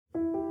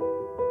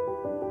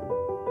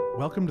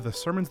Welcome to the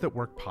Sermons That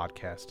Work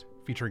podcast,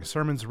 featuring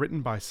sermons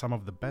written by some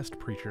of the best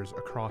preachers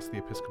across the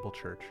Episcopal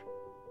Church.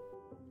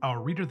 Our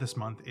reader this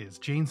month is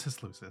Jane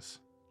Sislousis.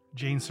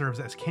 Jane serves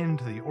as canon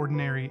to the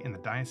ordinary in the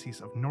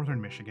Diocese of Northern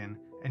Michigan,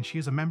 and she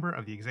is a member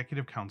of the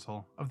Executive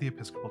Council of the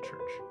Episcopal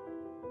Church.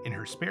 In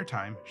her spare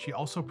time, she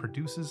also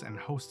produces and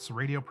hosts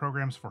radio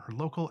programs for her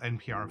local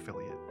NPR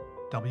affiliate,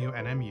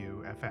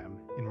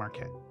 WNMU-FM in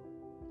Marquette.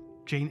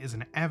 Jane is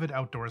an avid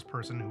outdoors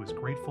person who is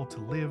grateful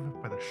to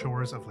live by the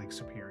shores of Lake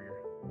Superior.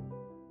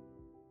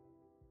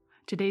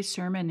 Today's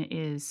sermon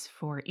is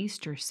for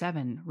Easter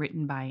 7,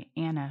 written by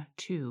Anna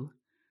 2,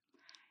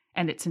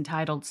 and it's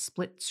entitled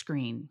Split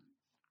Screen.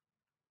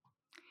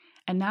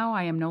 And now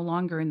I am no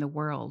longer in the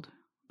world,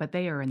 but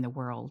they are in the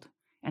world,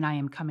 and I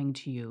am coming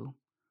to you.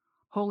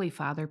 Holy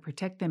Father,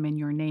 protect them in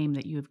your name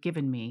that you have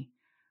given me,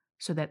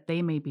 so that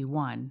they may be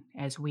one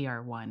as we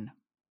are one.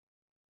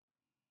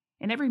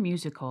 In every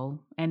musical,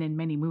 and in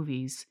many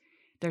movies,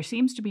 there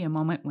seems to be a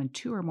moment when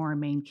two or more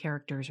main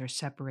characters are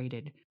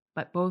separated,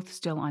 but both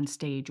still on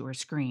stage or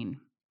screen.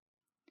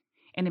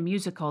 In a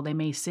musical, they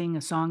may sing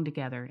a song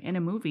together. In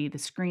a movie, the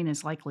screen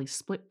is likely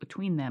split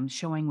between them,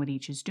 showing what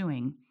each is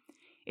doing.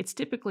 It's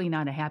typically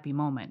not a happy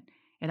moment.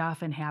 It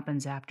often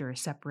happens after a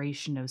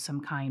separation of some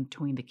kind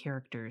between the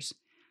characters.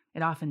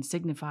 It often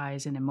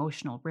signifies an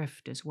emotional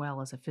rift as well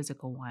as a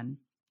physical one.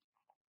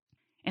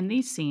 In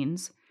these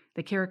scenes,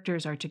 the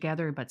characters are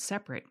together but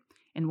separate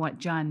in what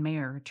John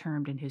Mayer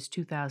termed in his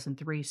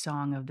 2003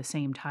 song of the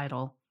same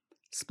title,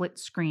 Split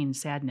Screen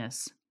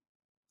Sadness.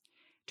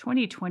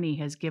 2020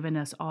 has given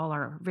us all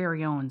our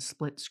very own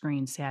split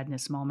screen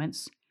sadness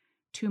moments,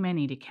 too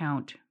many to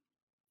count.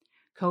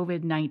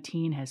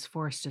 COVID-19 has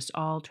forced us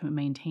all to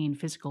maintain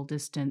physical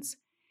distance,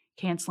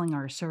 canceling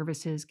our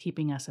services,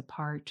 keeping us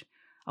apart,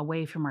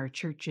 away from our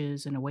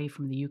churches and away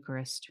from the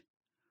Eucharist.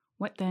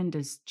 What then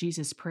does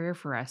Jesus' prayer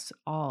for us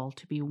all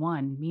to be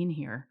one mean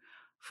here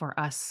for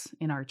us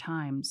in our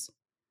times?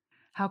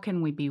 How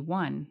can we be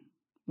one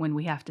when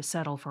we have to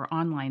settle for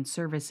online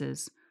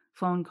services,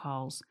 phone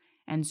calls,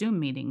 and Zoom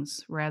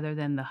meetings rather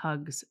than the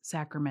hugs,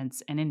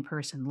 sacraments, and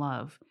in-person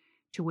love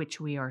to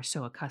which we are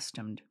so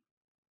accustomed?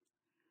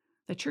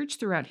 The Church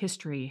throughout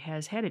history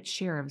has had its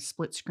share of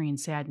split-screen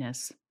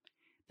sadness.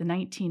 The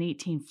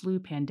 1918 flu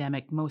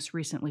pandemic most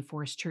recently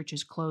forced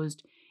churches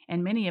closed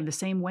in many of the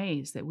same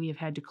ways that we have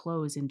had to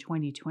close in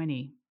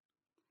 2020.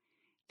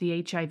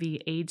 The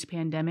HIV/AIDS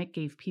pandemic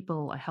gave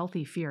people a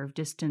healthy fear of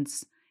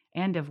distance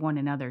and of one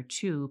another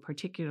too,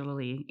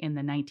 particularly in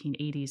the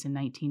 1980s and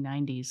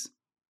 1990s.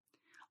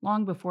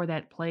 Long before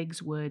that,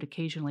 plagues would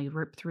occasionally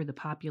rip through the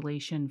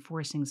population,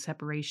 forcing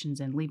separations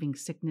and leaving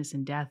sickness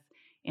and death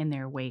in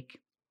their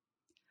wake.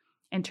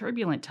 In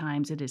turbulent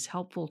times, it is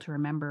helpful to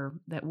remember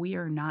that we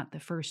are not the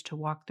first to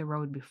walk the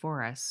road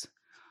before us.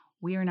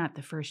 We are not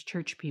the first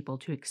church people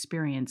to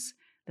experience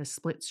the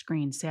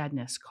split-screen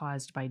sadness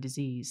caused by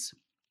disease.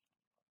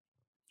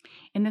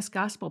 In this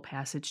gospel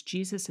passage,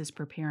 Jesus is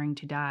preparing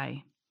to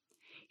die.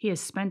 He has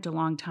spent a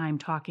long time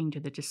talking to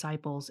the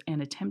disciples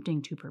and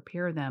attempting to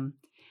prepare them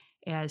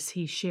as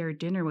he shared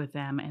dinner with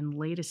them and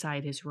laid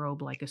aside his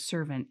robe like a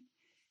servant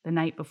the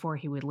night before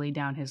he would lay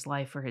down his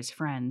life for his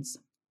friends.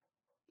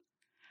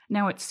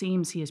 Now it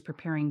seems he is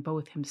preparing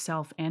both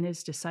himself and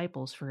his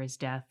disciples for his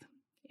death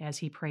as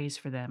he prays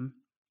for them.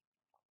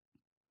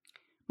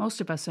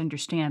 Most of us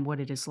understand what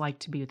it is like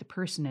to be with a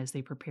person as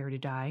they prepare to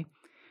die.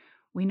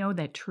 We know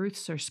that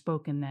truths are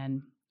spoken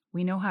then.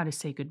 We know how to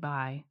say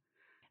goodbye.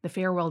 The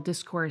farewell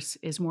discourse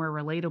is more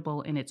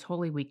relatable in its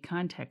Holy Week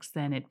context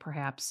than it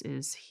perhaps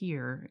is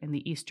here in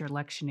the Easter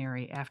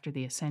lectionary after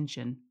the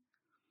Ascension.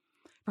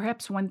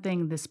 Perhaps one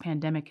thing this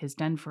pandemic has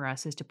done for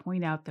us is to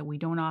point out that we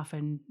don't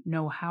often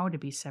know how to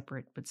be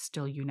separate but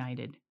still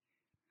united.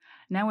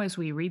 Now, as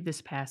we read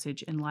this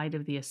passage in light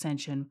of the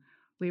Ascension,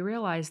 we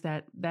realize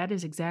that that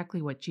is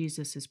exactly what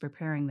Jesus is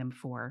preparing them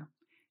for,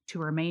 to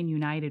remain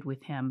united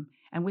with him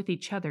and with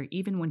each other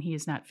even when he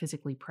is not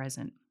physically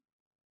present.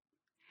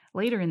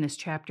 Later in this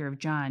chapter of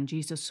John,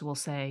 Jesus will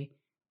say,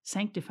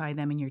 "Sanctify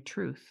them in your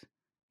truth.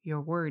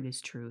 Your word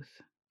is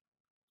truth."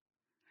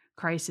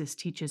 Crisis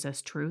teaches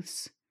us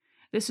truths.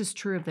 This is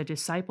true of the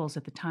disciples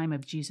at the time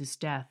of Jesus'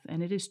 death,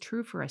 and it is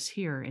true for us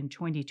here in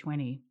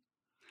 2020.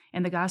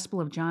 In the Gospel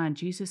of John,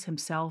 Jesus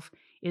himself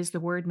is the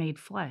Word made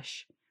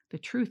flesh, the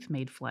truth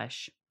made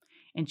flesh.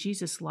 In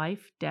Jesus'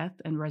 life, death,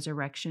 and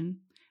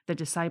resurrection, the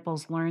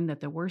disciples learn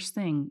that the worst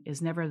thing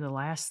is never the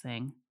last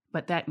thing,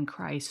 but that in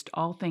Christ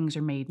all things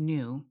are made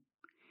new.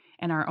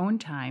 In our own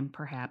time,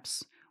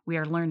 perhaps, we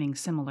are learning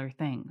similar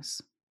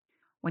things.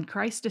 When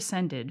Christ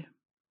ascended,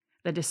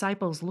 the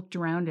disciples looked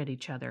around at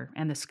each other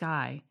and the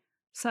sky,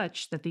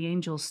 such that the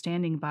angels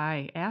standing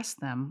by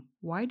asked them,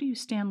 "Why do you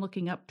stand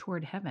looking up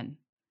toward heaven?"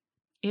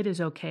 It is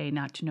okay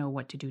not to know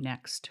what to do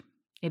next.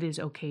 It is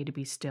okay to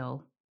be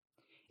still.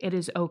 It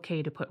is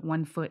okay to put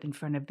one foot in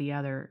front of the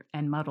other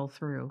and muddle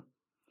through.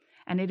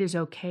 And it is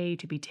okay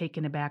to be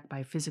taken aback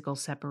by physical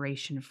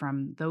separation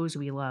from those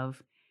we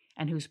love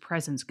and whose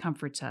presence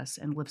comforts us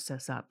and lifts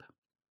us up.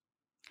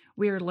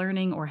 We are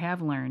learning or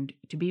have learned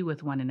to be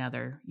with one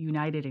another,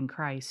 united in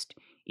Christ,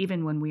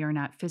 even when we are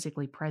not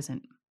physically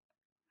present.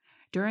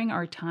 During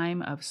our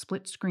time of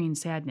split-screen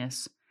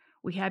sadness,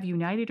 we have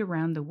united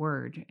around the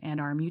Word and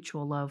our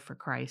mutual love for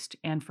Christ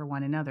and for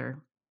one another.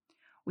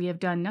 We have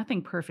done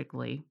nothing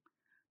perfectly,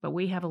 but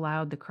we have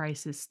allowed the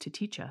crisis to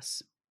teach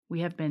us. We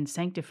have been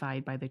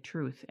sanctified by the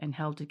truth and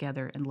held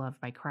together in love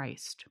by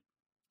Christ.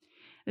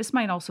 This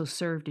might also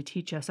serve to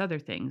teach us other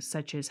things,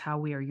 such as how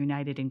we are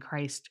united in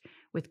Christ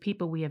with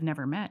people we have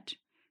never met.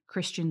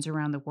 Christians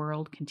around the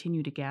world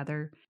continue to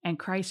gather, and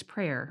Christ's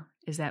prayer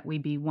is that we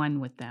be one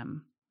with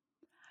them.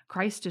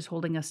 Christ is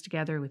holding us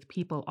together with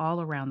people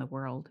all around the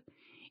world.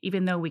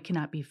 Even though we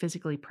cannot be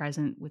physically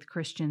present with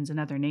Christians in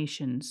other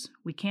nations,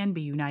 we can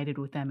be united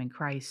with them in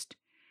Christ,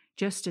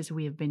 just as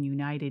we have been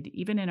united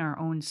even in our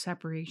own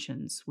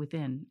separations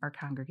within our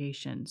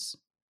congregations.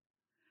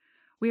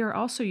 We are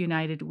also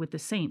united with the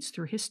saints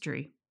through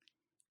history.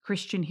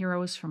 Christian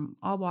heroes from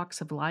all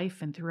walks of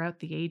life and throughout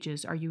the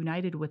ages are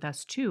united with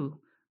us too,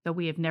 though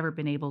we have never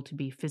been able to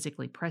be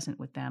physically present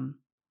with them.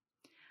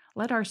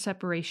 Let our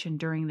separation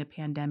during the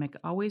pandemic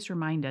always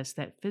remind us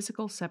that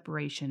physical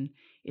separation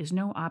is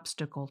no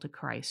obstacle to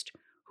Christ,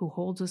 who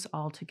holds us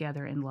all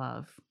together in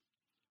love.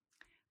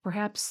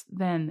 Perhaps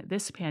then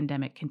this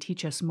pandemic can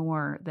teach us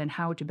more than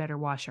how to better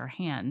wash our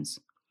hands.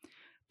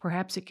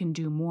 Perhaps it can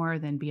do more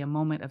than be a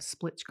moment of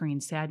split-screen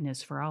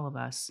sadness for all of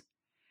us.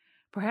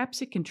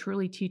 Perhaps it can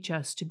truly teach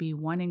us to be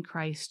one in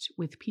Christ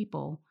with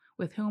people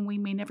with whom we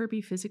may never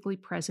be physically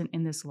present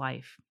in this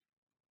life.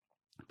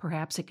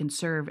 Perhaps it can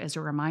serve as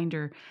a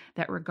reminder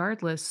that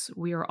regardless,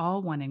 we are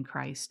all one in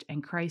Christ,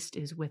 and Christ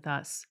is with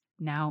us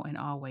now and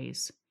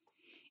always.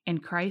 In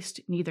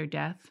Christ, neither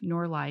death,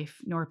 nor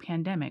life, nor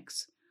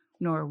pandemics,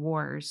 nor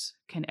wars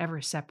can ever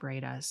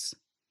separate us.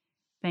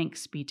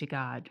 Thanks be to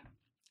God.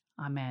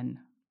 Amen.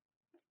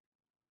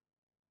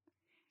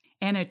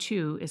 Anna,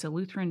 too, is a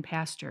Lutheran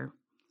pastor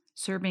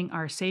serving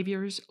Our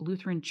Savior's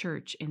Lutheran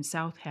Church in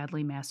South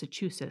Hadley,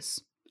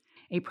 Massachusetts.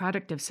 A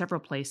product of several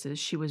places,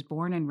 she was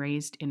born and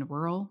raised in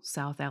rural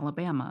South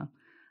Alabama,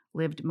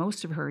 lived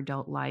most of her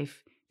adult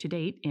life to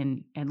date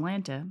in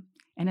Atlanta,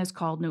 and has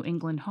called New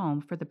England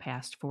home for the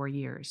past 4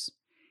 years.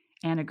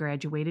 Anna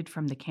graduated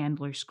from the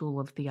Candler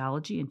School of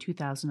Theology in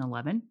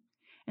 2011,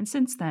 and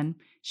since then,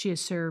 she has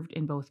served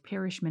in both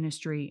parish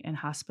ministry and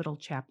hospital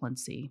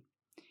chaplaincy.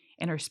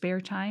 In her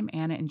spare time,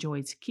 Anna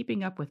enjoys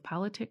keeping up with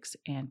politics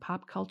and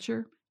pop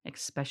culture,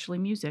 especially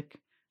music,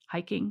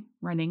 hiking,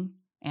 running,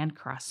 and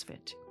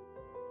CrossFit.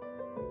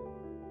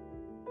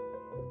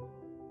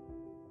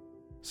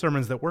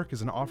 Sermons That Work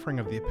is an offering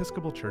of the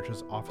Episcopal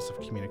Church's Office of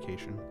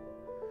Communication.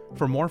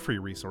 For more free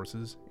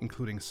resources,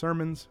 including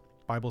sermons,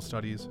 Bible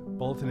studies,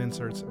 bulletin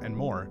inserts, and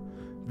more,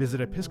 visit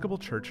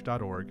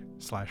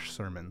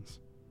episcopalchurch.org/sermons.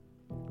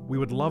 We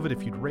would love it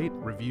if you'd rate,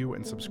 review,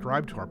 and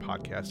subscribe to our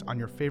podcast on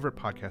your favorite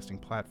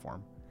podcasting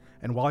platform.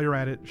 And while you're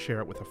at it, share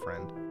it with a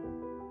friend.